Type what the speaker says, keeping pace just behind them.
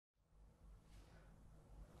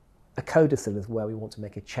codicil is where we want to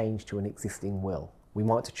make a change to an existing will. We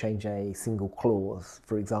might want to change a single clause.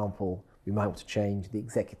 For example, we might want to change the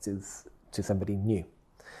executors to somebody new.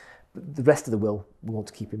 But the rest of the will, we want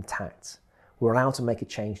to keep intact. We're allowed to make a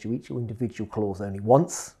change to each individual clause only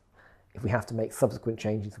once. If we have to make subsequent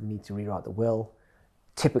changes, we need to rewrite the will.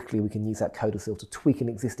 Typically, we can use that codicil to tweak an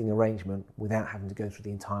existing arrangement without having to go through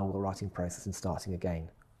the entire will writing process and starting again.